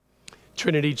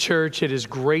Trinity Church, it is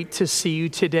great to see you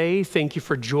today. Thank you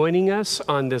for joining us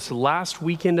on this last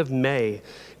weekend of May.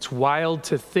 It's wild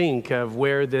to think of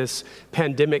where this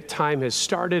pandemic time has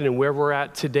started and where we're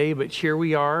at today, but here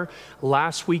we are,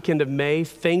 last weekend of May.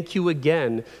 Thank you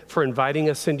again for inviting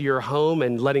us into your home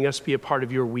and letting us be a part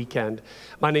of your weekend.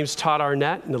 My name's Todd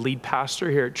Arnett, and the lead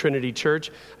pastor here at Trinity Church.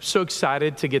 I'm so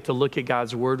excited to get to look at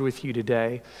God's Word with you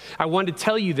today. I wanted to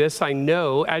tell you this. I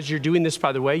know as you're doing this,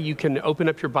 by the way, you can open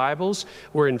up your Bibles.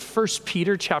 We're in 1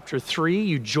 Peter chapter 3.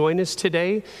 You join us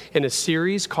today in a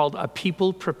series called A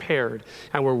People Prepared,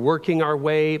 and we're working our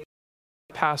way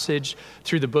passage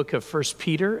through the book of 1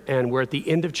 Peter, and we're at the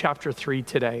end of chapter 3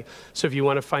 today. So if you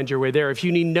want to find your way there, if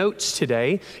you need notes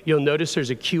today, you'll notice there's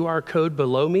a QR code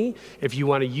below me. If you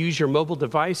want to use your mobile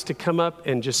device to come up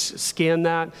and just scan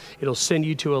that, it'll send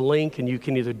you to a link, and you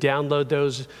can either download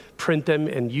those, print them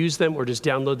and use them, or just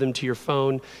download them to your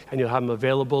phone, and you'll have them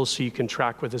available so you can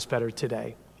track with us better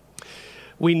today.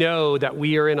 We know that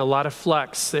we are in a lot of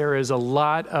flux. There is a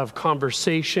lot of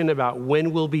conversation about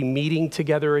when we'll be meeting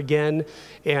together again.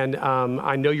 And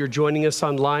I know you're joining us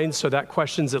online, so that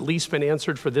question's at least been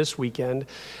answered for this weekend.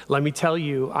 Let me tell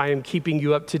you, I am keeping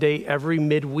you up to date every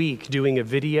midweek doing a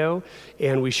video.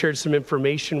 And we shared some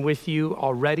information with you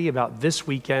already about this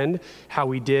weekend, how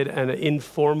we did an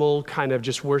informal kind of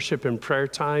just worship and prayer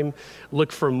time.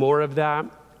 Look for more of that.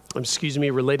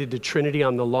 Related to Trinity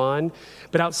on the Lawn.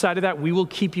 But outside of that, we will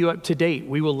keep you up to date.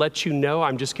 We will let you know.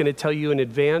 I'm just going to tell you in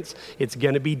advance, it's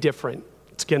going to be different.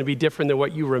 It's going to be different than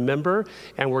what you remember,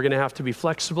 and we're going to have to be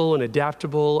flexible and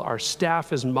adaptable. Our staff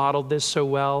has modeled this so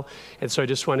well, and so I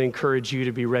just want to encourage you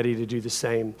to be ready to do the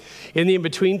same. In the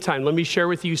in-between time, let me share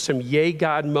with you some Yay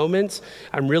God moments.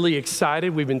 I'm really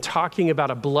excited. We've been talking about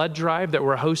a blood drive that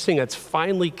we're hosting that's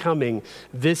finally coming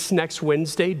this next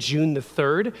Wednesday, June the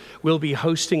 3rd. We'll be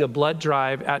hosting a blood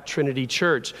drive at Trinity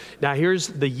Church. Now, here's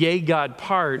the Yay God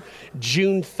part.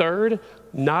 June 3rd,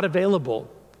 not available.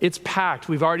 It's packed.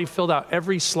 We've already filled out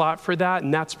every slot for that,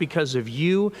 and that's because of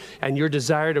you and your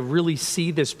desire to really see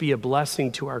this be a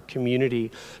blessing to our community.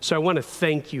 So I want to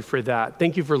thank you for that.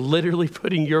 Thank you for literally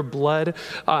putting your blood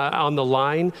on the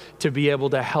line to be able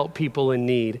to help people in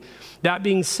need. That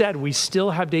being said, we still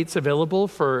have dates available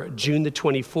for June the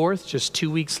 24th, just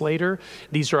 2 weeks later.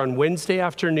 These are on Wednesday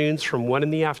afternoons from 1 in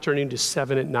the afternoon to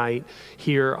 7 at night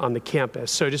here on the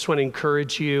campus. So I just want to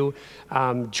encourage you,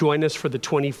 join us for the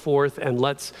 24th, and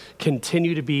let's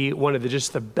continue to be one of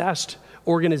the best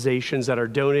organizations that are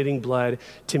donating blood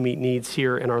to meet needs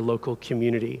here in our local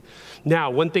community.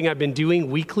 Now, one thing I've been doing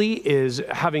weekly is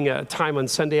having a time on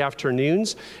Sunday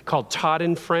afternoons called Todd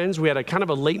and Friends. We had a kind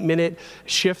of a late minute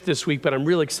shift this week, but I'm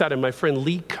really excited. My friend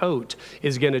Lee Coate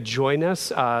is going to join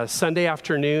us Sunday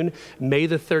afternoon, May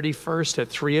the 31st at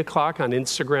 3 o'clock on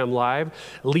Instagram Live.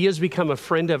 Lee has become a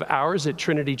friend of ours at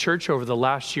Trinity Church over the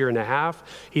last year and a half.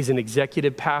 He's an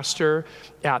executive pastor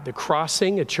at The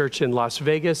Crossing, a church in Las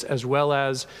Vegas, as well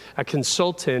as a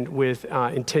consultant with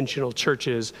Intentional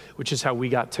Churches, which is how we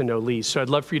got to know Lee. So I'd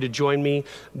love for you to join me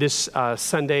this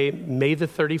Sunday, May the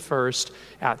 31st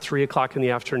at 3 o'clock in the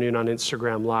afternoon on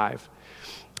Instagram Live.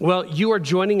 Well, you are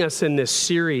joining us in this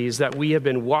series that we have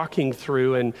been walking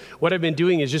through, and what I've been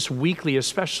doing is just weekly,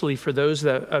 especially for those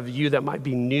of you that might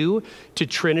be new to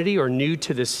Trinity or new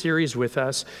to this series with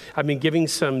us. I've been giving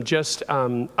some just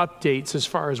updates as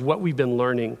far as what we've been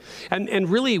learning. And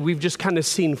really, we've just kind of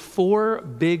seen four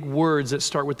big words that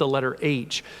start with the letter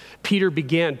H.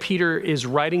 Peter is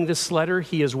writing this letter.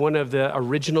 He is one of the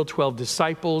original 12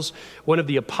 disciples, one of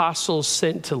the apostles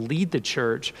sent to lead the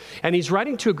church. And he's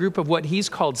writing to a group of what he's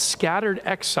called scattered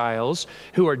exiles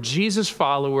who are Jesus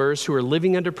followers, who are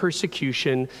living under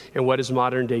persecution in what is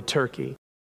modern day Turkey.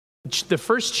 The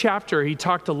first chapter, he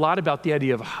talked a lot about the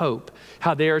idea of hope,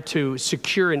 how they are to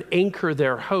secure and anchor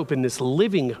their hope in this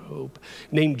living hope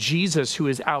named Jesus, who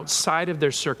is outside of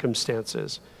their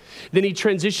circumstances. Then he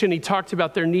transitioned, he talked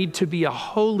about their need to be a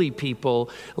holy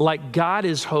people like God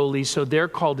is holy, so they're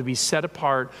called to be set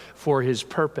apart for his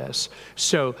purpose.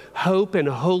 So hope and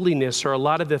holiness are a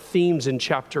lot of the themes in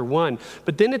chapter 1.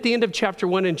 But then at the end of chapter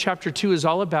 1 and chapter 2 is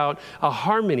all about a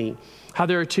harmony, how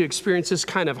they're to experience this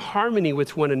kind of harmony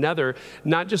with one another,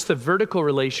 not just the vertical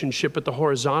relationship, but the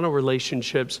horizontal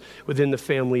relationships within the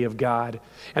family of God.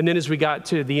 And then as we got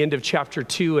to the end of chapter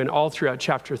 2 and all throughout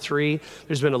chapter 3,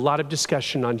 there's been a lot of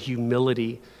discussion on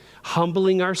humility,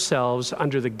 humbling ourselves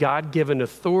under the God-given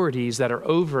authorities that are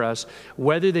over us,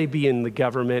 whether they be in the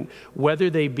government, whether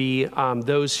they be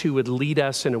those who would lead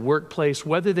us in a workplace,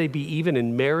 whether they be even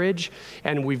in marriage.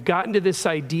 And we've gotten to this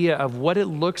idea of what it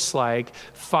looks like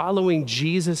following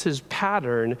Jesus's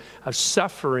pattern of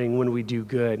suffering when we do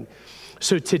good.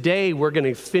 So today we're going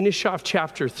to finish off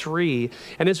chapter 3.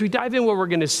 And as we dive in, what we're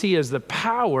going to see is the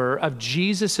power of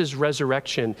Jesus'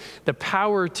 resurrection, the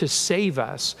power to save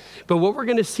us. But what we're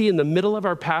going to see in the middle of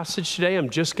our passage today, I'm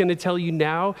just going to tell you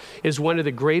now, is one of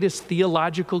the greatest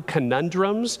theological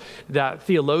conundrums that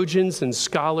theologians and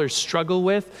scholars struggle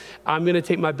with. I'm going to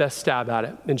take my best stab at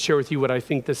it and share with you what I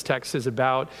think this text is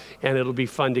about. And it'll be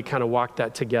fun to kind of walk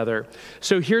that together.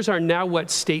 So here's our now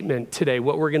what statement today,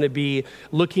 what we're going to be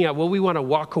looking at, what we want to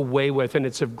walk away with, and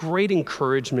it's of great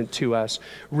encouragement to us.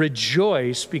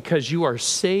 Rejoice because you are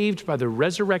saved by the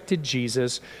resurrected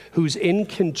Jesus, who's in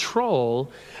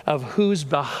control of who's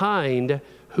behind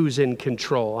who's in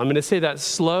control. I'm going to say that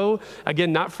slow,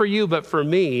 again, not for you, but for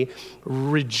me.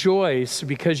 Rejoice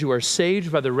because you are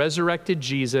saved by the resurrected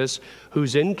Jesus,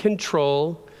 who's in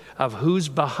control of who's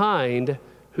behind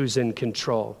who's in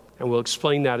control. And we'll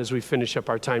explain that as we finish up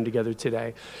our time together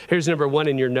today. Here's number 1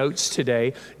 in your notes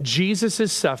today.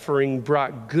 Jesus' suffering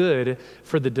brought good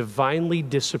for the divinely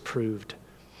disapproved.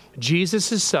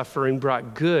 Jesus' suffering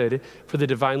brought good for the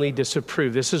divinely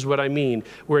disapproved. This is what I mean.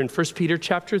 We're in 1 Peter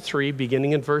chapter 3,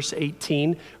 beginning in verse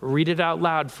 18. Read it out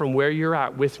loud from where you're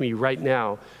at with me right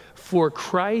now. For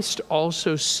Christ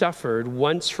also suffered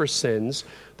once for sins,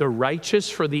 the righteous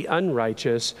for the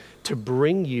unrighteous, to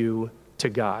bring you to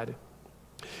God.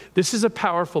 This is a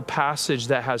powerful passage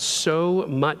that has so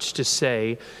much to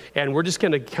say, and we're just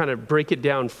going to kind of break it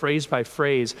down phrase by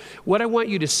phrase. What I want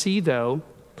you to see, though,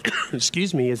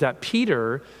 excuse me, is that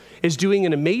Peter is doing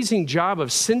an amazing job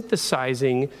of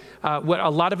synthesizing what a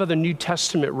lot of other New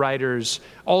Testament writers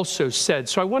also said.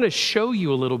 So I want to show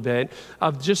you a little bit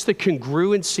of just the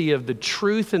congruency of the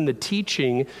truth and the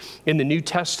teaching in the New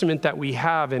Testament that we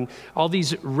have. And all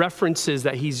these references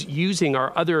that he's using,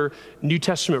 our other New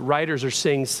Testament writers are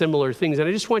saying similar things. And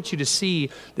I just want you to see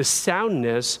the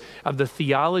soundness of the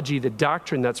theology, the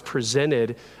doctrine that's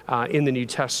presented in the New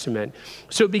Testament.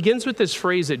 So it begins with this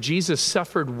phrase that Jesus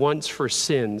suffered once for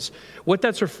sins. What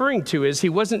that's referring to is he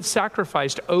wasn't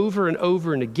sacrificed over and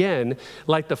over and again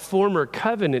like the former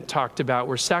covenant talked about,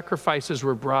 where sacrifices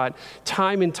were brought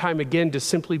time and time again to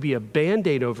simply be a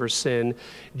Band-Aid over sin.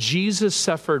 Jesus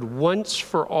suffered once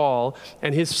for all,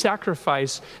 and his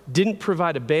sacrifice didn't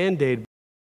provide a Band-Aid, but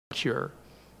a cure.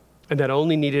 And that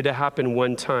only needed to happen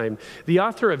one time. The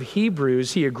author of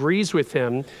Hebrews, he agrees with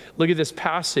him. Look at this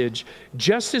passage.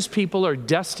 Just as people are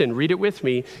destined, read it with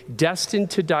me, destined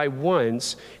to die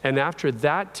once, and after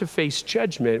that to face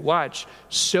judgment, watch,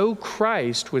 so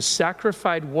Christ was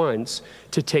sacrificed once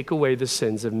to take away the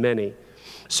sins of many.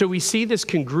 So we see this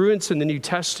congruence in the New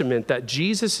Testament that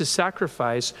Jesus'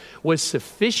 sacrifice was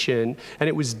sufficient, and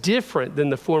it was different than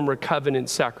the former covenant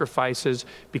sacrifices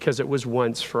because it was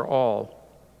once for all.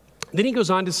 Then he goes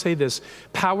on to say this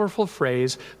powerful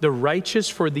phrase, the righteous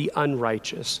for the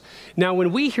unrighteous. Now,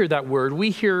 when we hear that word, we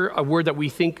hear a word that we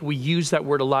think we use that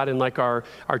word a lot in like our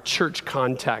church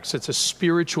context. It's a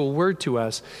spiritual word to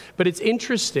us. But it's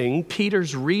interesting,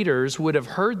 Peter's readers would have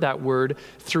heard that word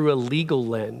through a legal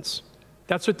lens.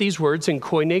 That's what these words in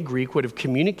Koine Greek would have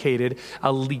communicated,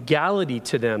 a legality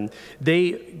to them.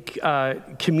 They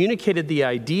communicated the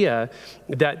idea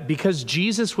that because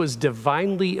Jesus was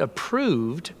divinely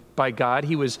approved by God,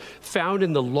 he was found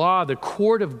in the law, the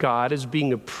court of God, as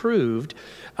being approved.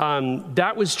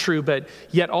 That was true, but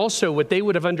yet also what they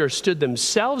would have understood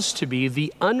themselves to be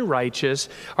the unrighteous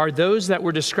are those that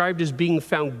were described as being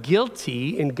found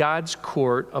guilty in God's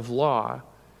court of law.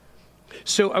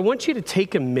 So I want you to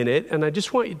take a minute, and I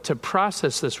just want you to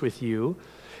process this with you.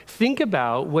 Think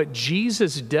about what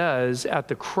Jesus does at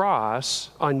the cross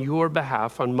on your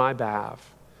behalf, on my behalf.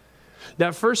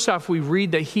 That first off, we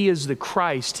read that he is the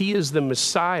Christ, he is the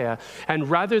Messiah,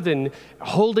 and rather than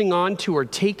holding on to or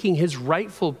taking his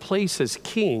rightful place as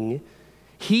king,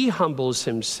 he humbles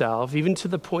himself even to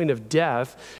the point of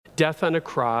death on a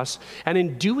cross. And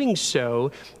in doing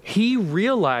so, he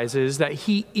realizes that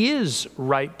he is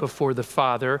right before the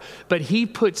Father, but he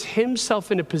puts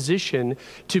himself in a position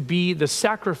to be the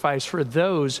sacrifice for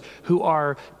those who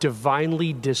are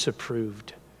divinely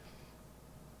disapproved.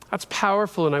 That's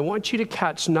powerful, and I want you to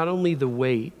catch not only the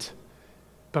weight,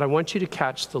 but I want you to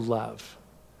catch the love.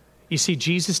 You see,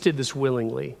 Jesus did this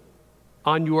willingly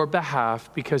on your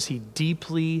behalf because he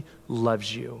deeply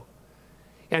loves you.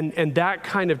 And that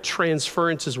kind of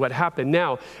transference is what happened.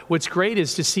 Now, what's great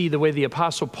is to see the way the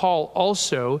Apostle Paul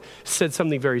also said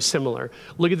something very similar.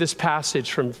 Look at this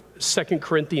passage from 2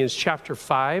 Corinthians chapter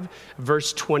 5,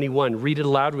 verse 21. Read it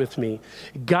aloud with me.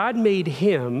 God made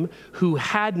him who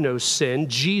had no sin,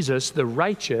 Jesus, the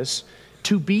righteous,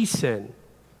 to be sin,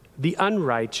 the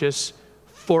unrighteous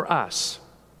for us.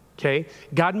 Okay?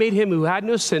 God made him who had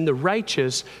no sin, the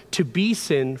righteous, to be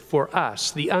sin for us,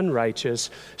 the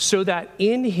unrighteous, so that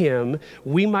in him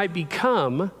we,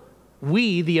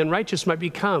 the unrighteous, might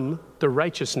become the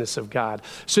righteousness of God.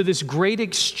 So this great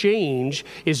exchange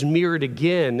is mirrored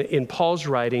again in Paul's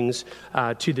writings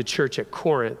to the church at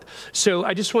Corinth. So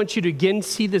I just want you to again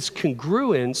see this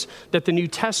congruence that the New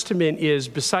Testament is,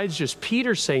 besides just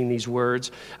Peter saying these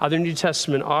words, other New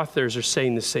Testament authors are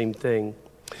saying the same thing.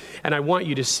 And I want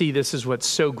you to see this is what's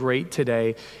so great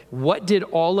today. What did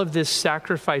all of this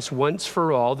sacrifice once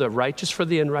for all, the righteous for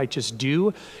the unrighteous,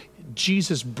 do?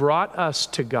 Jesus brought us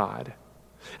to God.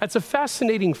 That's a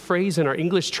fascinating phrase in our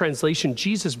English translation.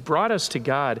 Jesus brought us to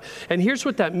God. And here's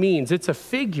what that means. It's a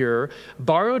figure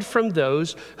borrowed from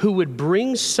those who would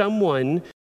bring someone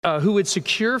who would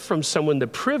secure from someone the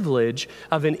privilege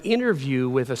of an interview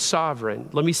with a sovereign.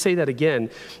 Let me say that again.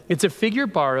 It's a figure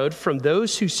borrowed from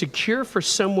those who secure for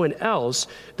someone else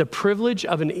the privilege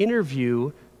of an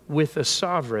interview with a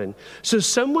sovereign. So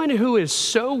someone who is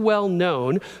so well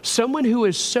known, someone who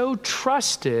is so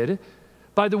trusted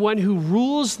by the one who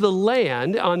rules the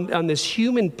land on this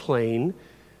human plane,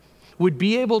 would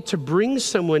be able to bring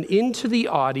someone into the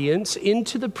audience,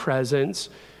 into the presence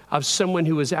of someone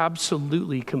who is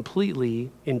absolutely, completely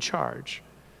in charge.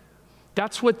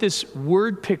 That's what this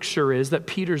word picture is that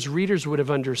Peter's readers would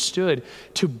have understood.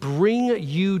 To bring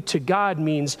you to God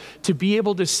means to be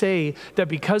able to say that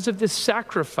because of this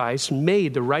sacrifice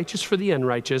made, the righteous for the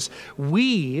unrighteous,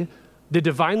 we, the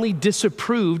divinely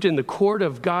disapproved in the court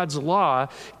of God's law,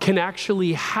 can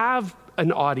actually have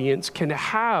an audience,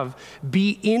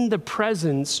 be in the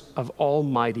presence of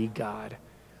Almighty God.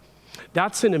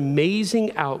 That's an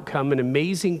amazing outcome, an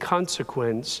amazing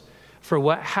consequence for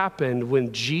what happened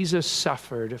when Jesus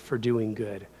suffered for doing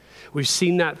good. We've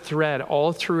seen that thread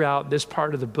all throughout this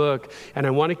part of the book, and I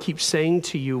want to keep saying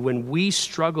to you, when we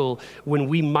struggle, when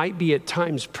we might be at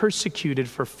times persecuted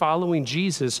for following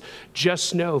Jesus,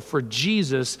 just know for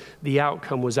Jesus, the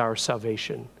outcome was our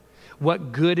salvation.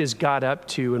 What good is God up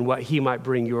to and what he might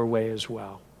bring your way as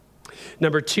well.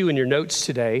 Number 2 in your notes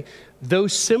today, though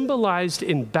symbolized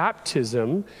in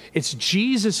baptism, it's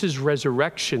Jesus'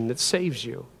 resurrection that saves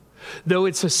you. Though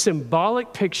it's a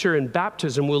symbolic picture in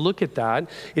baptism, we'll look at that.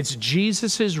 It's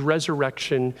Jesus'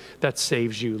 resurrection that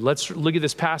saves you. Let's look at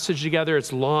this passage together.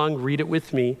 It's long. Read it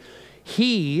with me.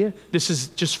 This is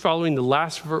just following the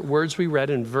last words we read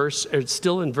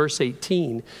still in verse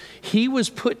 18. He was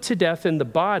put to death in the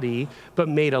body, but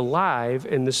made alive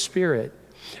in the spirit.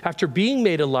 After being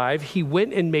made alive, he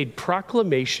went and made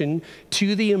proclamation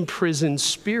to the imprisoned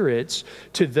spirits,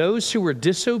 to those who were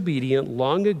disobedient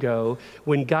long ago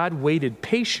when God waited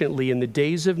patiently in the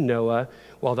days of Noah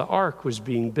while the ark was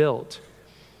being built.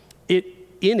 In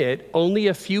it, only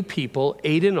a few people,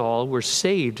 8 in all, were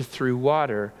saved through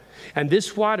water. And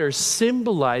this water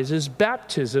symbolizes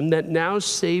baptism that now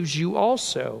saves you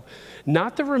also.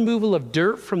 Not the removal of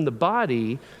dirt from the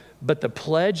body, but the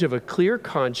pledge of a clear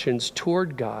conscience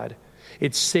toward God.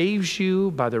 It saves you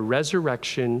by the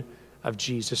resurrection of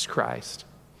Jesus Christ.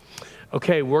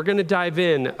 Okay, we're going to dive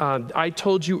in. I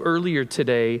told you earlier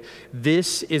today,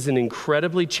 this is an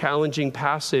incredibly challenging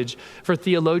passage for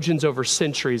theologians over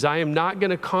centuries. I am not going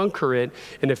to conquer it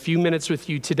in a few minutes with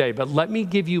you today, but let me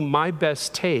give you my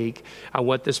best take on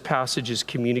what this passage is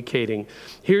communicating.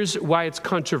 Here's why it's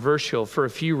controversial for a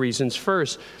few reasons.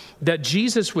 First, that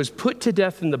Jesus was put to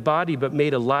death in the body, but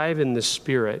made alive in the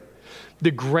spirit. The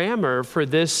grammar for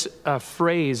this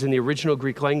phrase in the original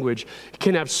Greek language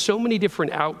can have so many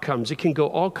different outcomes. It can go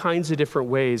all kinds of different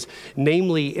ways.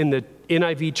 Namely, in the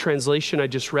NIV translation I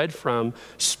just read from,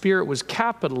 spirit was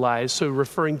capitalized, so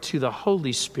referring to the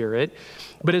Holy Spirit.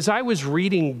 But as I was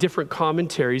reading different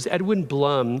commentaries, Edwin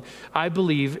Blum, I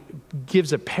believe,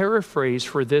 gives a paraphrase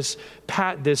for this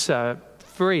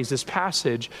phrase, this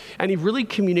passage, and he really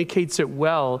communicates it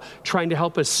well, trying to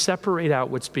help us separate out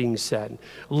what's being said.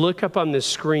 Look up on the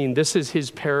screen. This is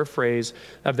his paraphrase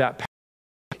of that passage.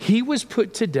 He was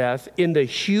put to death in the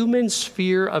human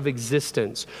sphere of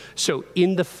existence, so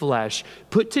in the flesh,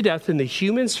 put to death in the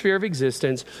human sphere of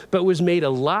existence, but was made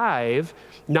alive,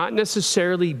 not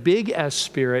necessarily big S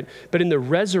spirit, but in the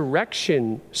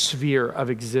resurrection sphere of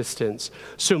existence.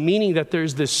 So meaning that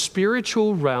there's this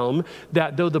spiritual realm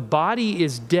that though the body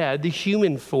is dead, the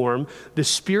human form, the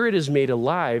spirit is made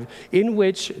alive, in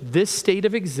which this state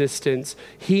of existence,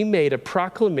 he made a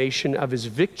proclamation of his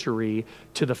victory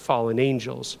to the fallen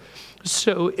angels.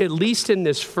 So at least in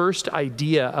this first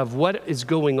idea of what is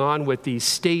going on with these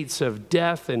states of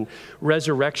death and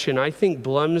resurrection, I think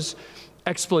Blum's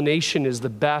explanation is the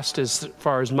best as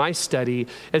far as my study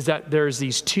is that there's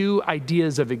these two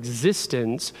ideas of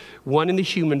existence, one in the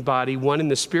human body, one in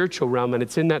the spiritual realm, and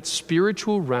it's in that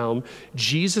spiritual realm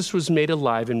Jesus was made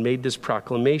alive and made this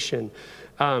proclamation.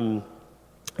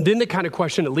 Then the kind of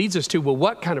question it leads us to, well,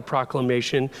 what kind of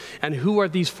proclamation and who are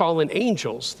these fallen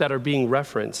angels that are being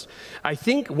referenced? I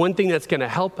think one thing that's going to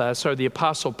help us are the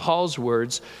Apostle Paul's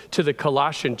words to the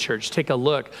Colossian church. Take a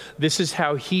look. This is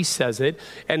how he says it.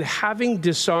 And having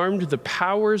disarmed the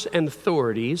powers and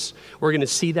authorities, we're going to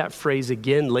see that phrase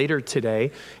again later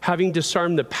today. Having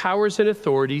disarmed the powers and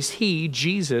authorities, he,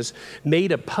 Jesus,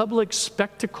 made a public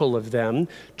spectacle of them,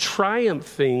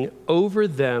 triumphing over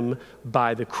them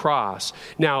by the cross.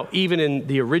 Now, even in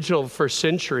the original first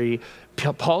century,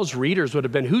 Paul's readers would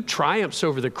have been, who triumphs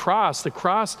over the cross? The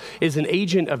cross is an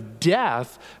agent of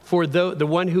death for the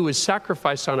one who is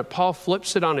sacrificed on it. Paul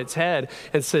flips it on its head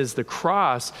and says the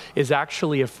cross is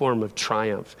actually a form of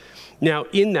triumph. Now,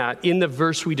 in the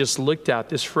verse we just looked at,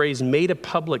 this phrase, made a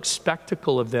public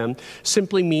spectacle of them,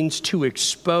 simply means to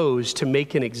expose, to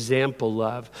make an example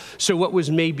of. So what was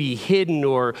maybe hidden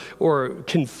or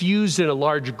confused in a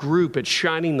large group, it's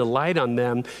shining the light on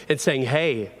them and saying,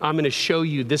 hey, I'm going to show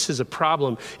you this is a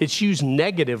problem. It's used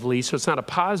negatively, so it's not a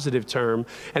positive term,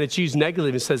 and it's used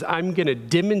negatively. It says, I'm going to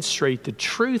demonstrate the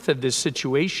truth of this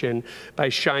situation by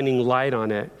shining light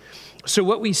on it. So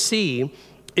what we see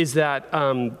is that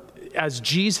as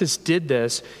Jesus did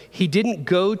this, he didn't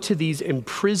go to these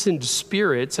imprisoned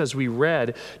spirits, as we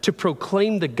read, to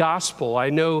proclaim the gospel. I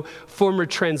know former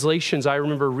translations I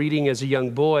remember reading as a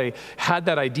young boy had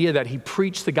that idea that he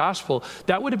preached the gospel.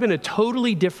 That would have been a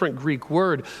totally different Greek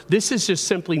word. This is just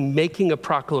simply making a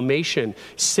proclamation,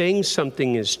 saying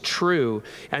something is true,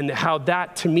 and how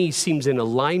that to me seems in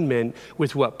alignment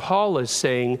with what Paul is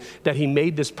saying, that he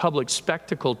made this public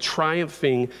spectacle,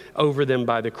 triumphing over them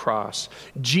by the cross.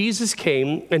 Jesus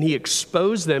came and he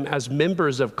exposed them as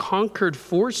members of conquered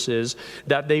forces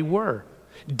that they were,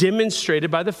 demonstrated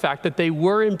by the fact that they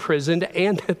were imprisoned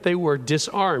and that they were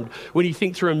disarmed. When you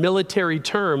think through a military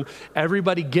term,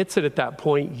 everybody gets it at that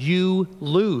point. You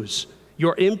lose.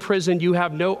 You're imprisoned, you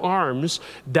have no arms.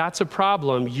 That's a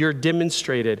problem. You're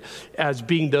demonstrated as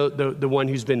being the one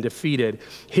who's been defeated.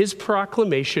 His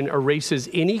proclamation erases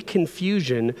any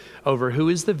confusion over who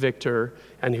is the victor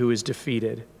and who is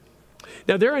defeated.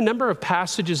 Now, there are a number of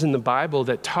passages in the Bible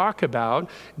that talk about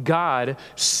God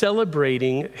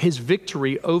celebrating his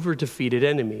victory over defeated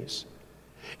enemies.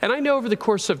 And I know over the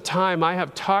course of time, I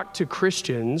have talked to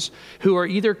Christians who are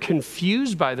either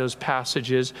confused by those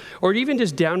passages or even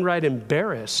just downright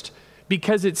embarrassed,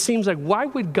 because it seems like, why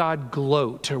would God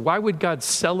gloat or why would God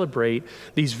celebrate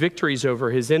these victories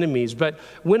over his enemies? But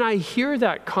when I hear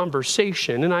that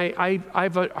conversation, and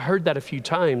I've heard that a few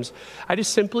times, I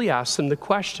just simply ask them the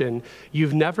question,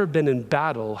 you've never been in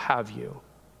battle, have you?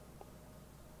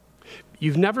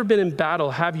 You've never been in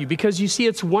battle, have you? Because you see,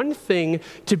 it's one thing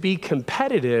to be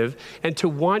competitive and to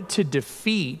want to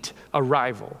defeat a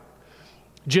rival.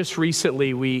 Just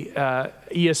recently,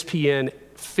 ESPN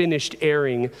finished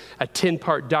airing a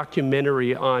 10-part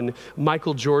documentary on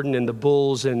Michael Jordan and the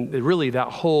Bulls and really that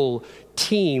whole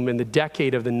team in the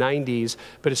decade of the 90s,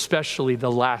 but especially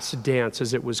The Last Dance,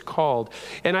 as it was called.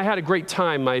 And I had a great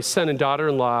time. My son and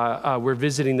daughter-in-law were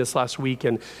visiting this last week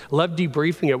and loved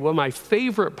debriefing it. Well, my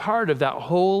favorite part of that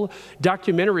whole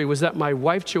documentary was that my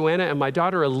wife, Joanna, and my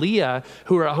daughter, Aaliyah,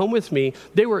 who were at home with me,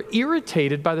 they were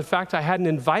irritated by the fact I hadn't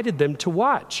invited them to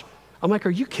watch. I'm like,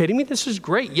 are you kidding me? This is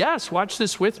great. Yes, watch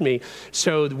this with me.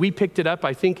 So we picked it up,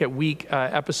 I think, at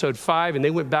episode 5, and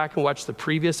they went back and watched the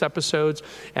previous episodes.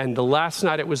 And the last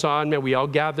night it was on, man, we all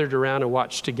gathered around and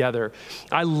watched together.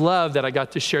 I love that I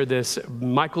got to share this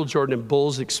Michael Jordan and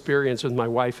Bulls experience with my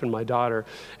wife and my daughter.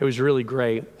 It was really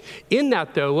great. In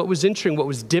that, though, what was interesting, what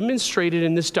was demonstrated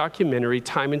in this documentary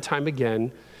time and time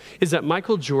again, is that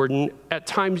Michael Jordan at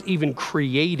times even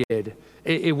created,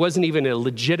 it wasn't even a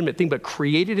legitimate thing, but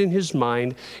created in his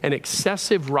mind an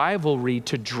excessive rivalry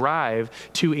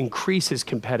to increase his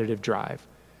competitive drive.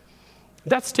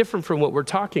 That's different from what we're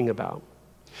talking about.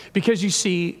 Because you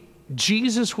see,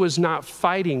 Jesus was not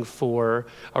fighting for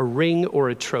a ring or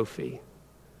a trophy.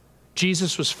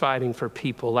 Jesus was fighting for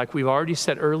people, like we've already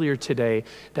said earlier today,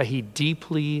 that he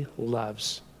deeply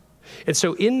loves. And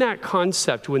so in that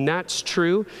concept, when that's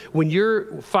true, when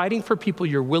you're fighting for people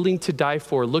you're willing to die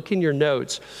for, look in your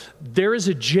notes, there is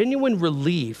a genuine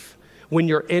relief when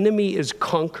your enemy is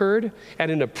conquered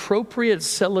and an appropriate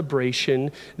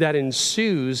celebration that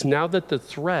ensues now that the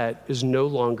threat is no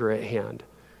longer at hand.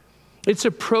 It's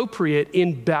appropriate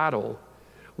in battle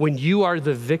when you are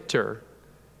the victor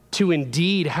to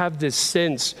indeed have this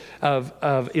sense of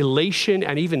elation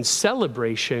and even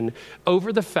celebration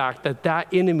over the fact that that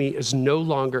enemy is no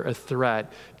longer a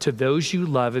threat to those you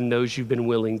love and those you've been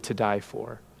willing to die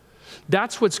for.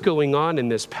 That's what's going on in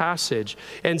this passage.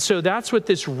 And so that's what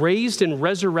this raised and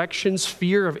resurrection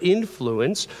sphere of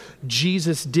influence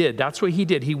Jesus did. That's what he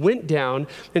did. He went down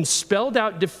and spelled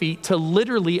out defeat to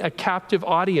literally a captive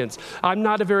audience. I'm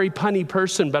not a very punny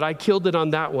person, but I killed it on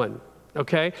that one.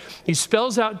 Okay? He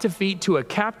spells out defeat to a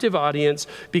captive audience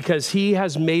because he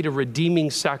has made a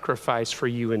redeeming sacrifice for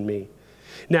you and me.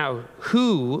 Now,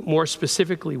 who more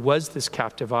specifically was this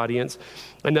captive audience?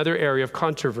 Another area of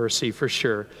controversy for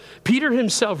sure. Peter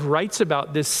himself writes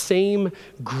about this same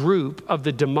group of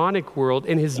the demonic world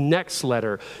in his next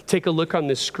letter. Take a look on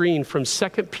the screen from 2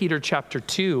 Peter chapter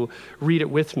 2. Read it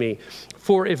with me.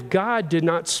 For if God did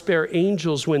not spare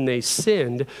angels when they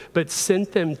sinned, but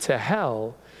sent them to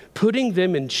hell, putting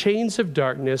them in chains of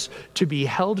darkness to be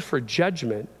held for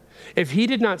judgment, if he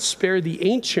did not spare the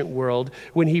ancient world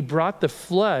when he brought the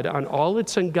flood on all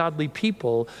its ungodly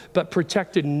people, but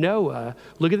protected Noah,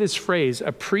 look at this phrase,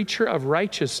 a preacher of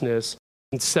righteousness,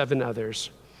 and 7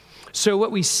 others. So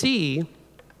what we see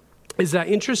is that,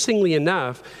 interestingly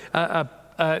enough,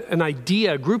 an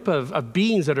idea, a group of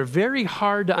beings that are very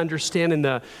hard to understand in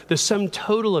the sum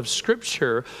total of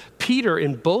Scripture, Peter,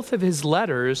 in both of his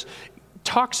letters,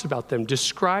 talks about them,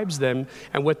 describes them,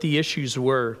 and what the issues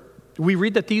were. We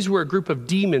read that these were a group of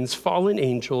demons, fallen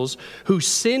angels, who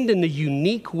sinned in a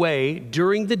unique way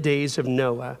during the days of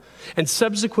Noah, and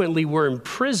subsequently were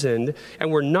imprisoned and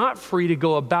were not free to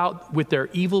go about with their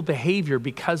evil behavior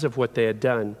because of what they had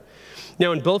done.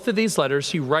 Now, in both of these letters,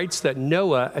 he writes that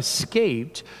Noah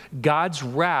escaped God's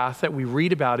wrath that we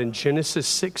read about in Genesis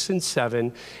 6 and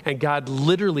 7, and God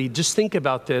literally, just think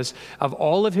about this, of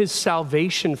all of his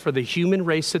salvation for the human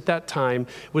race at that time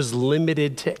was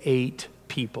limited to 8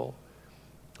 people.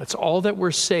 That's all that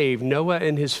were saved, Noah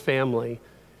and his family,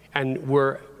 and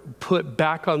were put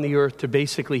back on the earth to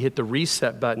basically hit the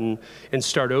reset button and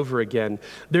start over again.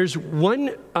 There's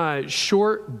one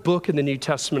short book in the New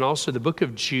Testament, also the book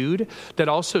of Jude, that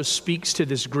also speaks to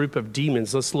this group of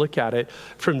demons. Let's look at it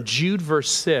from Jude verse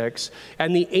 6.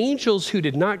 And the angels who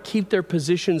did not keep their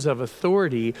positions of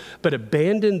authority, but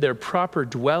abandoned their proper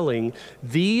dwelling,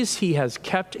 these he has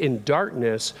kept in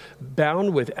darkness,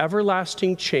 bound with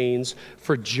everlasting chains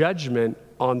for judgment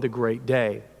on the great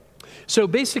day. So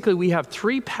basically, we have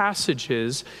 3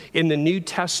 passages in the New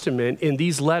Testament in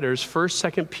these letters,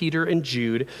 1st, 2nd Peter, and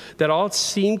Jude, that all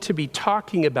seem to be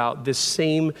talking about this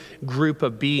same group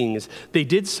of beings. They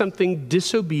did something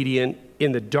disobedient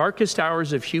in the darkest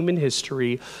hours of human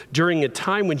history during a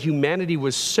time when humanity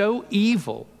was so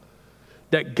evil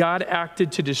that God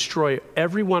acted to destroy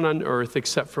everyone on earth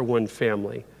except for one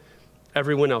family.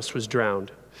 Everyone else was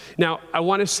drowned. Now, I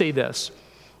want to say this.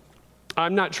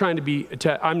 I'm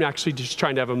actually just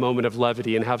trying to have a moment of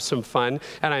levity and have some fun.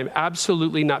 And I'm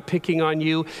absolutely not picking on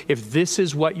you if this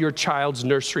is what your child's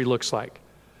nursery looks like.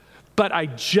 But I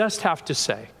just have to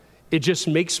say, it just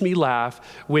makes me laugh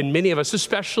when many of us,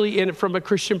 especially from a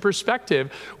Christian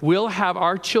perspective, will have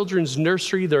our children's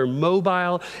nursery, their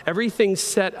mobile, everything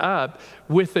set up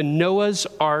with a Noah's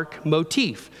Ark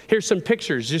motif. Here's some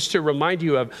pictures just to remind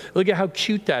you of, look at how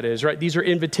cute that is, right? These are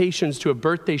invitations to a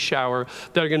birthday shower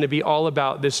that are going to be all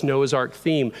about this Noah's Ark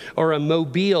theme. Or a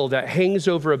mobile that hangs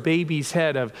over a baby's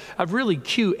head of really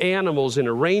cute animals in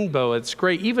a rainbow. It's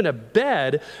great. Even a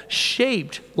bed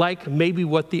shaped like maybe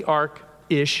what the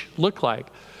Ark-ish look like.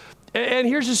 And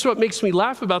here's just what makes me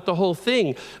laugh about the whole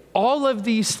thing. All of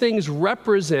these things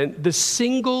represent the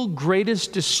single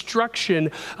greatest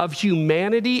destruction of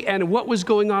humanity and what was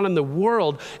going on in the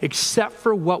world, except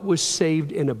for what was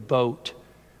saved in a boat.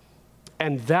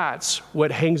 And that's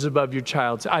what hangs above your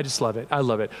child. I just love it. I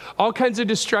love it. All kinds of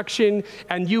destruction.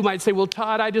 And you might say, well,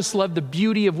 Todd, I just love the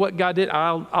beauty of what God did.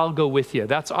 I'll go with you.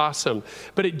 That's awesome.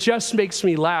 But it just makes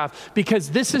me laugh because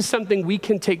this is something we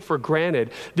can take for granted,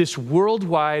 this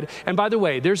worldwide. And by the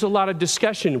way, there's a lot of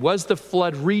discussion. Was the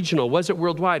flood regional? Was it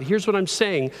worldwide? Here's what I'm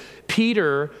saying.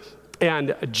 Peter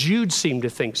and Jude seem to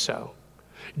think so.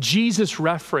 Jesus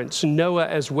referenced Noah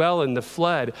as well in the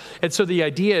flood. And so the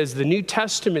idea is the New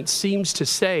Testament seems to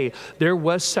say there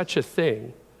was such a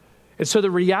thing. And so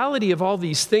the reality of all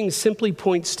these things simply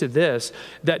points to this,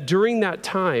 that during that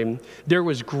time, there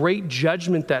was great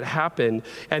judgment that happened.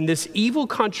 And this evil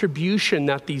contribution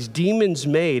that these demons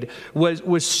made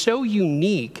was so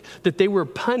unique that they were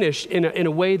punished in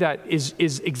a way that is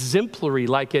exemplary,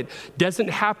 like it doesn't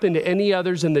happen to any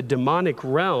others in the demonic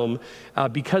realm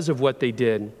because of what they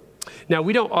did. Now,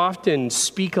 we don't often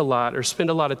speak a lot or spend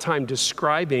a lot of time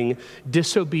describing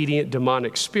disobedient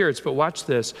demonic spirits, but watch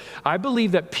this. I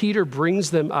believe that Peter brings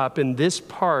them up in this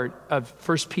part of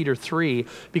 1 Peter 3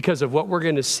 because of what we're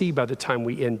going to see by the time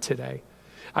we end today.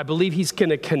 I believe he's going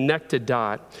to connect a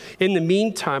dot. In the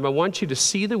meantime, I want you to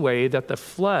see the way that the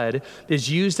flood is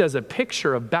used as a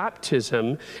picture of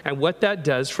baptism and what that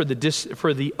does for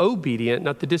the obedient,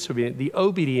 not the disobedient, the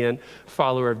obedient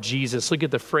follower of Jesus. Look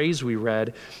at the phrase we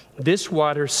read. This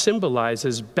water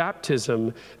symbolizes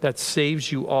baptism that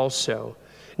saves you also.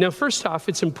 Now, first off,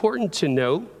 it's important to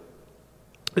note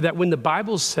that when the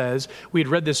Bible says, we had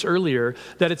read this earlier,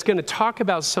 that it's going to talk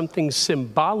about something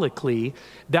symbolically,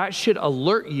 that should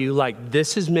alert you like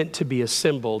this is meant to be a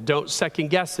symbol. Don't second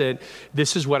guess it.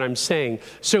 This is what I'm saying.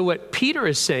 So what Peter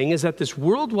is saying is that this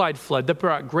worldwide flood that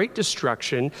brought great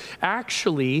destruction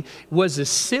actually was a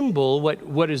symbol,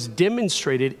 what is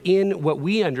demonstrated in what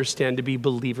we understand to be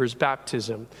believers'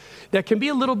 baptism. That can be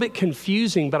a little bit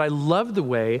confusing, but I love the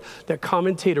way that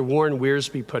commentator Warren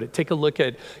Wiersbe put it. Take a look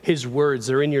at his words.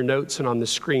 They're in your notes and on the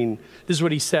screen. This is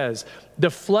what he says. The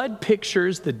flood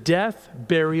pictures the death,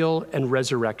 burial, and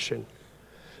resurrection.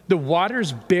 The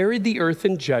waters buried the earth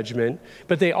in judgment,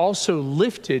 but they also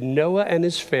lifted Noah and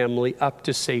his family up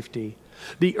to safety.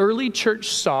 The early church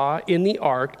saw in the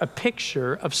ark a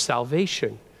picture of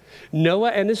salvation. Noah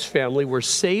and his family were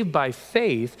saved by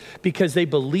faith because they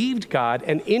believed God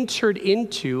and entered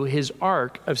into his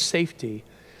ark of safety.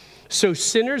 So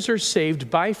sinners are saved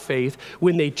by faith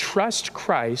when they trust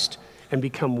Christ and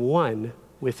become one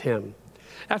with him.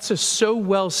 That's so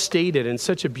well stated and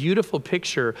such a beautiful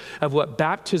picture of what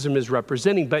baptism is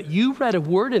representing. But you read a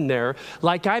word in there,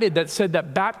 like I did, that said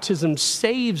that baptism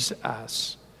saves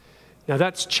us. Now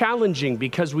that's challenging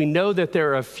because we know that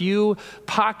there are a few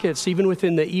pockets, even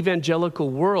within the evangelical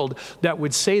world, that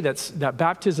would say that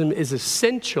baptism is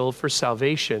essential for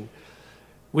salvation.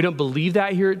 We don't believe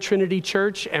that here at Trinity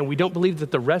Church, and we don't believe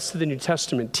that the rest of the New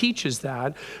Testament teaches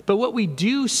that. But what we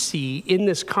do see in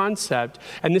this concept,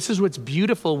 and this is what's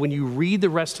beautiful when you read the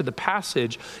rest of the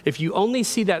passage, if you only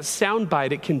see that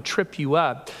soundbite, it can trip you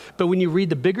up. But when you read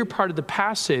the bigger part of the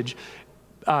passage,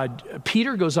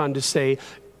 Peter goes on to say,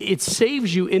 it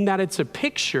saves you in that it's a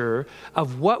picture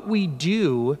of what we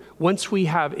do once we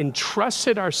have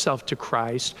entrusted ourselves to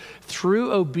Christ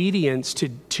through obedience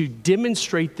to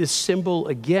demonstrate this symbol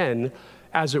again,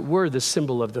 as it were, the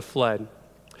symbol of the flood.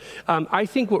 I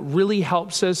think what really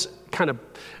helps us kind of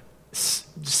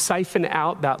siphon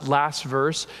out that last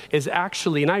verse is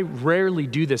actually, and I rarely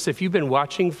do this. If you've been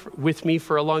watching with me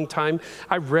for a long time,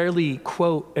 I rarely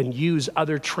quote and use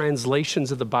other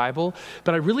translations of the Bible,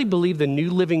 but I really believe the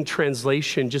New Living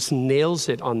Translation just nails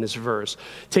it on this verse.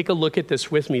 Take a look at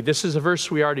this with me. This is a verse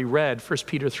we already read, 1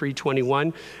 Peter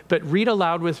 3:21, but read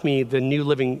aloud with me the New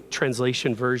Living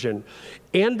Translation version.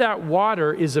 And that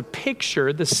water is a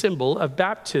picture, the symbol of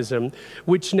baptism,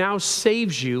 which now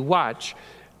saves you, watch,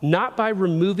 not by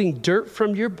removing dirt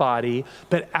from your body,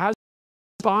 but as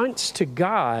a response to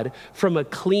God from a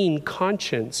clean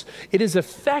conscience. It is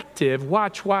effective,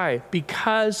 watch why,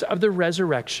 because of the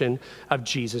resurrection of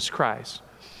Jesus Christ.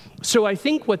 So I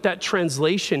think what that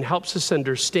translation helps us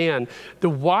understand, the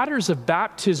waters of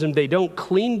baptism, they don't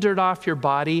clean dirt off your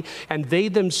body, and they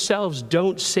themselves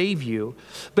don't save you,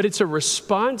 but it's a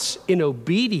response in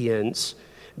obedience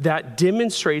that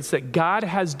demonstrates that God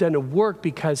has done a work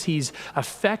because he's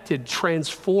affected,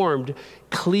 transformed,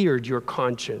 cleared your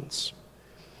conscience.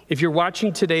 If you're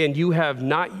watching today and you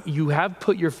have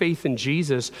put your faith in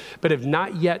Jesus, but have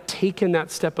not yet taken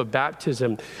that step of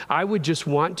baptism, I would just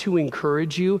want to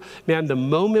encourage you, man, the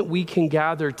moment we can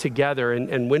gather together,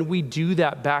 and when we do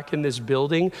that back in this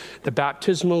building, the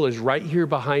baptismal is right here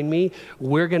behind me.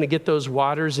 We're going to get those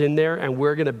waters in there and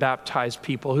we're going to baptize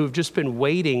people who've just been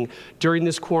waiting during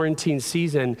this quarantine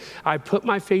season. I put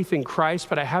my faith in Christ,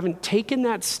 but I haven't taken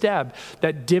that step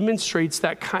that demonstrates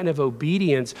that kind of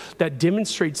obedience, that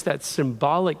demonstrates that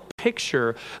symbolic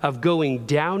picture of going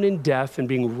down in death and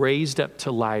being raised up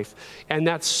to life. And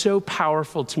that's so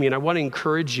powerful to me. And I want to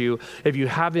encourage you, if you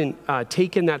haven't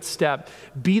taken that step,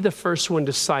 be the first one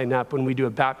to sign up when we do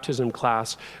a baptism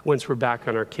class once we're back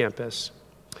on our campus.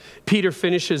 Peter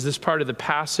finishes this part of the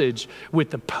passage with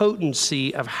the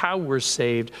potency of how we're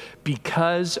saved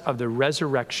because of the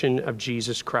resurrection of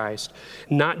Jesus Christ.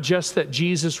 Not just that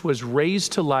Jesus was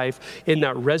raised to life in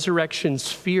that resurrection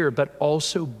sphere, but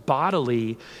also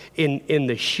bodily in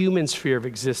the human sphere of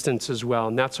existence as well.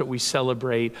 And that's what we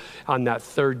celebrate on that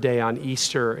third day on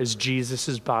Easter, is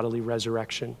Jesus' bodily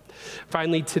resurrection.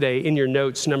 Finally today, in your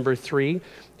notes, number 3,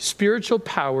 spiritual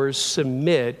powers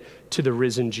submit to the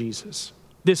risen Jesus.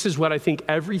 This is what I think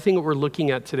everything that we're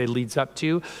looking at today leads up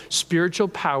to. Spiritual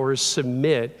powers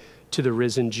submit to the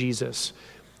risen Jesus.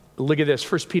 Look at this,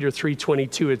 1 Peter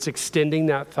 3:22. It's extending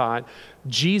that thought.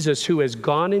 Jesus, who has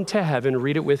gone into heaven,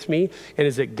 read it with me, and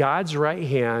is at God's right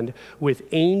hand with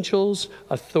angels,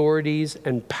 authorities,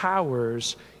 and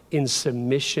powers in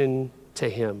submission to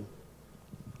him.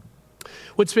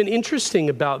 What's been interesting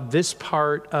about this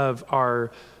part of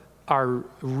our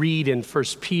read in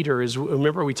 1 Peter is,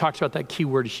 remember we talked about that key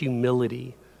word,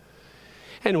 humility.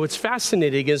 And what's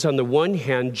fascinating is, on the one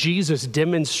hand, Jesus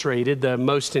demonstrated the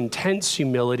most intense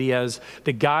humility as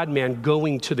the God-man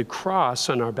going to the cross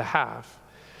on our behalf.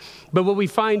 But what we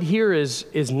find here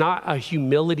is not a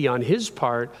humility on his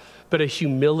part, but a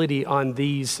humility on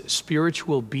these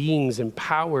spiritual beings and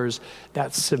powers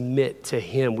that submit to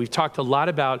him. We've talked a lot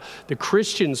about the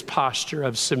Christian's posture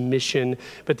of submission,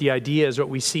 but the idea is what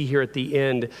we see here at the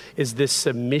end is this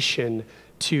submission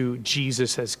to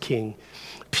Jesus as King.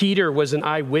 Peter was an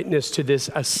eyewitness to this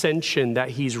ascension that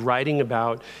he's writing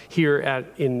about here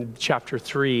in chapter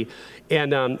 3.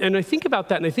 And I think about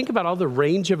that, and I think about all the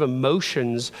range of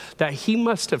emotions that he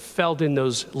must have felt in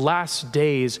those last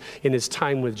days in his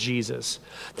time with Jesus.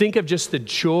 Think of just the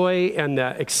joy and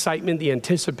the excitement, the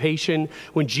anticipation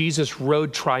when Jesus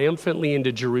rode triumphantly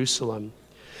into Jerusalem.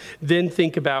 Then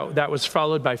think about that was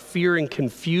followed by fear and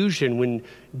confusion when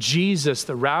Jesus,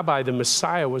 the rabbi, the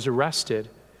Messiah, was arrested.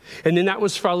 And then that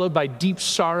was followed by deep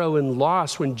sorrow and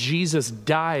loss when Jesus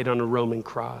died on a Roman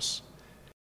cross.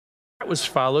 That was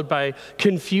followed by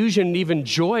confusion and even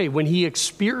joy when he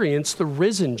experienced the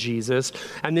risen Jesus.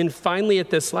 And then finally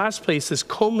at this last place, this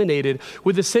culminated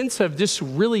with a sense of just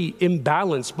really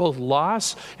imbalance, both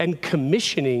loss and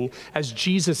commissioning as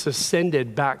Jesus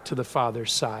ascended back to the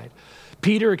Father's side.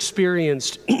 Peter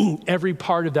experienced every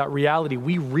part of that reality.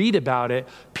 We read about it,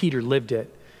 Peter lived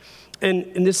it.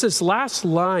 And this last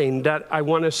line that I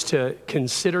want us to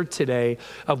consider today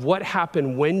of what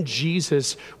happened when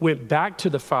Jesus went back to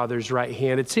the Father's right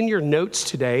hand. It's in your notes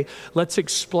today. Let's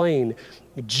explain.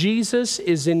 Jesus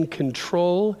is in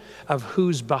control of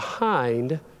who's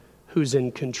behind, who's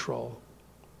in control.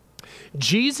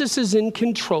 Jesus is in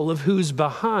control of who's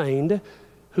behind,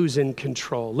 who's in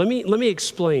control. Let me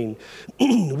explain.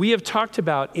 We have talked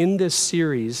about in this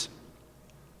series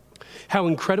how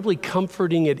incredibly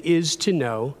comforting it is to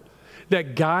know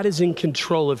that God is in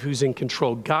control of who's in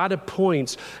control. God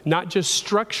appoints not just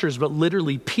structures, but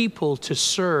literally people to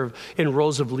serve in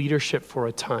roles of leadership for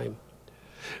a time.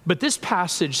 But this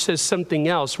passage says something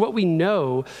else. What we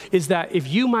know is that if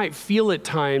you might feel at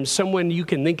times someone you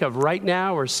can think of right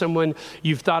now or someone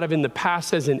you've thought of in the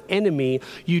past as an enemy,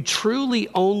 you truly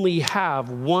only have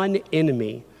one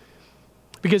enemy.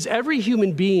 Because every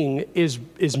human being is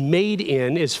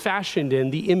fashioned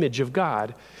in the image of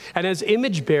God. And as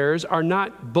image bearers are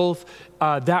not both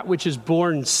that which is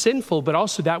born sinful, but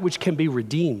also that which can be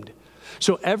redeemed.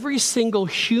 So every single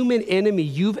human enemy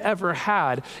you've ever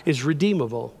had is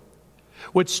redeemable.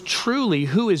 Who is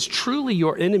truly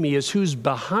your enemy is who's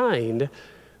behind,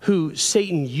 who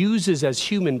Satan uses as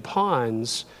human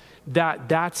pawns.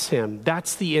 That's him.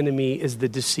 That's the enemy, is the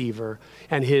deceiver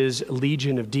and his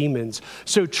legion of demons.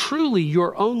 So truly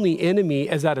your only enemy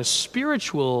is at a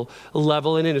spiritual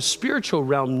level and in a spiritual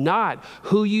realm, not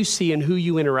who you see and who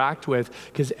you interact with,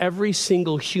 because every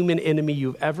single human enemy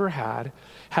you've ever had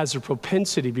has a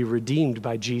propensity to be redeemed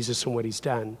by Jesus and what he's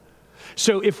done.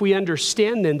 So if we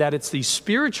understand then that it's these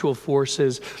spiritual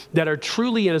forces that are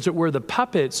truly, as it were, the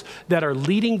puppets that are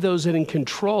leading those in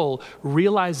control,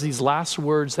 realize these last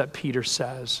words that Peter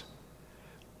says.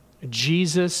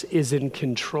 Jesus is in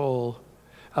control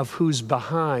of who's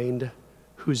behind,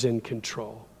 who's in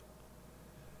control.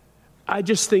 I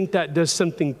just think that does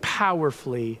something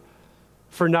powerfully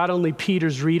for not only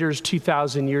Peter's readers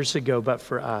 2,000 years ago, but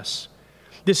for us.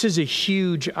 This is a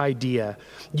huge idea.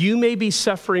 You may be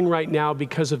suffering right now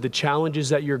because of the challenges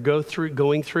that you're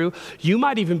going through. You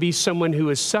might even be someone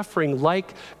who is suffering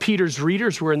like Peter's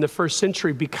readers were in the first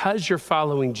century because you're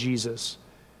following Jesus.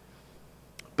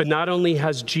 But not only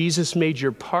has Jesus made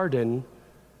your pardon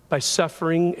by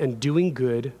suffering and doing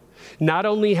good, not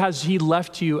only has he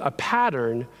left you a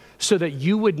pattern so that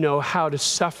you would know how to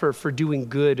suffer for doing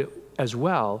good as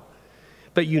well,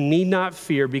 but you need not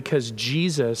fear because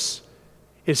Jesus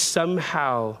is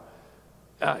somehow,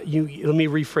 let me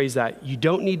rephrase that. You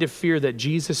don't need to fear that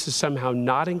Jesus is somehow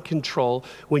not in control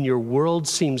when your world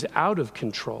seems out of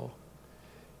control,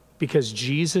 because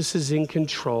Jesus is in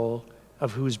control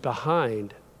of who's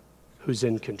behind, who's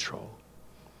in control.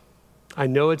 I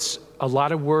know it's a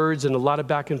lot of words and a lot of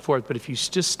back and forth, but if you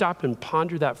just stop and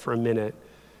ponder that for a minute,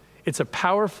 It's a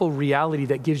powerful reality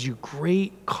that gives you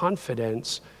great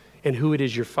confidence in who it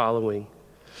is you're following.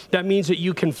 That means that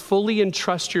you can fully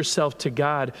entrust yourself to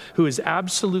God, who is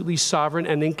absolutely sovereign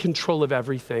and in control of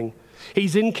everything.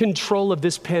 He's in control of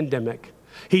this pandemic.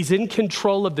 He's in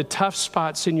control of the tough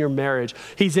spots in your marriage.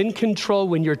 He's in control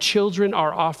when your children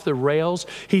are off the rails.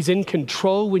 He's in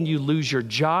control when you lose your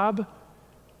job.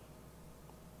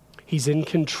 He's in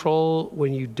control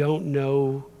when you don't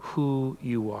know who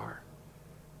you are.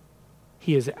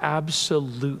 He is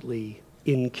absolutely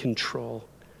in control.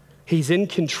 He's in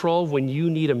control when you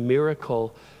need a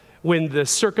miracle, when the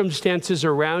circumstances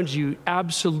around you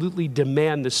absolutely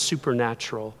demand the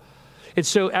supernatural. And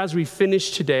so as we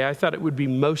finish today, I thought it would be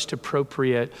most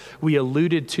appropriate. We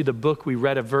alluded to the book. We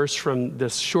read a verse from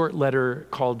this short letter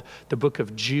called the Book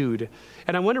of Jude.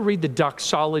 And I want to read the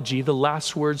doxology, the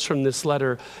last words from this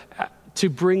letter, to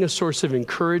bring a source of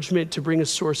encouragement, to bring a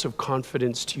source of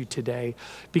confidence to you today,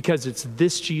 because it's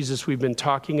this Jesus we've been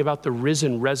talking about, the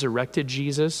risen, resurrected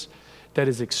Jesus, that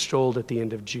is extolled at the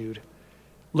end of Jude.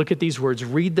 Look at these words.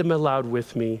 Read them aloud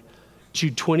with me.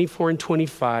 Jude 24 and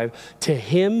 25, to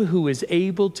him who is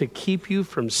able to keep you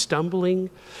from stumbling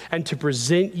and to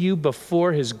present you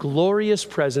before his glorious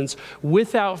presence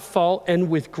without fault and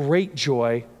with great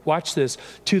joy. Watch this.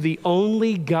 To the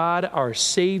only God, our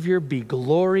Savior, be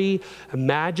glory,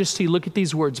 majesty. Look at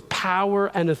these words, power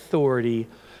and authority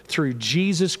through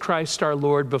Jesus Christ our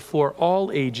Lord before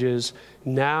all ages,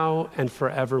 now and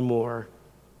forevermore.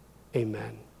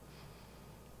 Amen.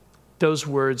 Those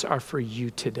words are for you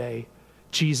today.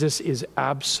 Jesus is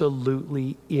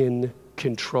absolutely in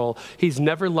control. He's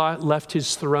never left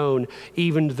his throne,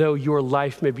 even though your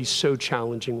life may be so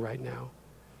challenging right now.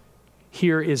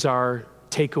 Here is our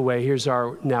takeaway. Here's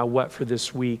our now what for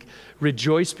this week.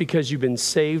 Rejoice because you've been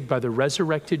saved by the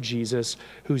resurrected Jesus,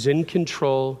 who's in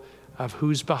control of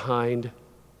who's behind,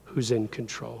 who's in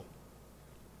control.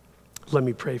 Let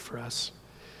me pray for us.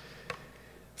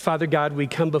 Father God, we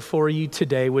come before you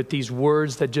today with these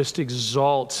words that just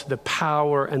exalt the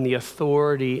power and the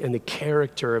authority and the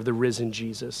character of the risen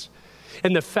Jesus.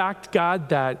 And the fact, God,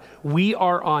 that we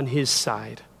are on his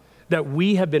side, that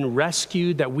we have been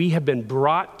rescued, that we have been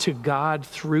brought to God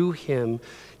through him.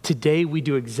 Today we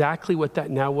do exactly what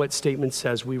that now what statement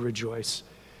says. We rejoice.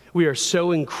 We are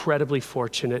so incredibly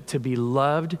fortunate to be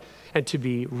loved and to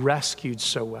be rescued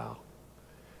so well.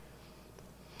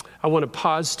 I want to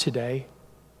pause today.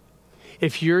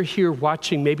 If you're here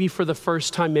watching, maybe for the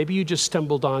first time, maybe you just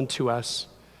stumbled onto us.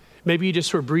 Maybe you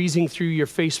just were breezing through your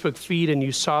Facebook feed and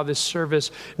you saw this service.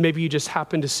 Maybe you just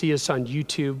happened to see us on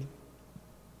YouTube.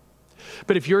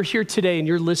 But if you're here today and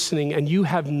you're listening and you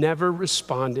have never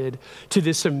responded to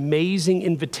this amazing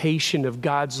invitation of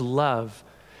God's love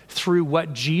through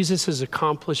what Jesus has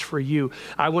accomplished for you,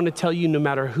 I want to tell you, no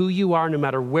matter who you are, no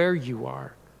matter where you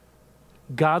are,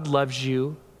 God loves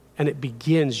you. And it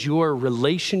begins, your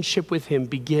relationship with him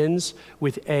begins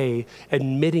with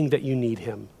admitting that you need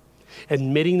him,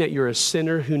 admitting that you're a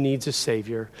sinner who needs a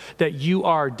savior, that you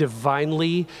are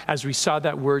divinely, as we saw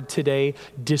that word today,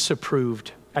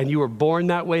 disapproved. And you were born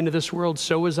that way into this world,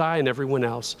 so was I and everyone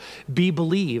else.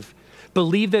 Believe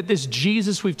that this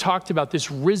Jesus we've talked about, this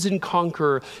risen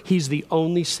conqueror, he's the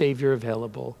only savior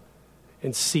available.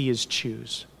 And C is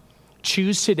choose.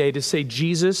 Choose today to say,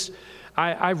 Jesus,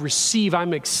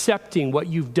 I'm accepting what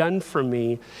you've done for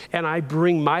me, and I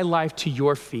bring my life to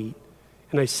your feet.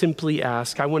 And I simply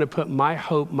ask, I want to put my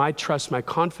hope, my trust, my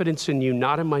confidence in you,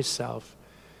 not in myself,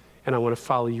 and I want to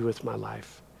follow you with my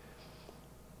life.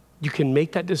 You can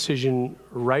make that decision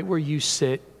right where you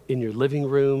sit, in your living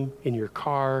room, in your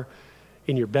car,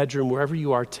 in your bedroom, wherever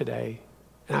you are today.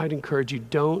 And I would encourage you,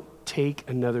 don't take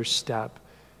another step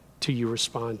till you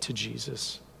respond to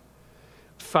Jesus.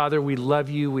 Father, we love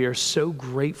you. We are so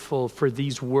grateful for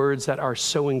these words that are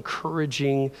so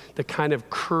encouraging, the kind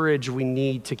of courage we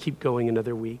need to keep going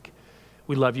another week.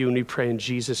 We love you and we pray in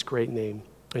Jesus' great name.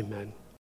 Amen.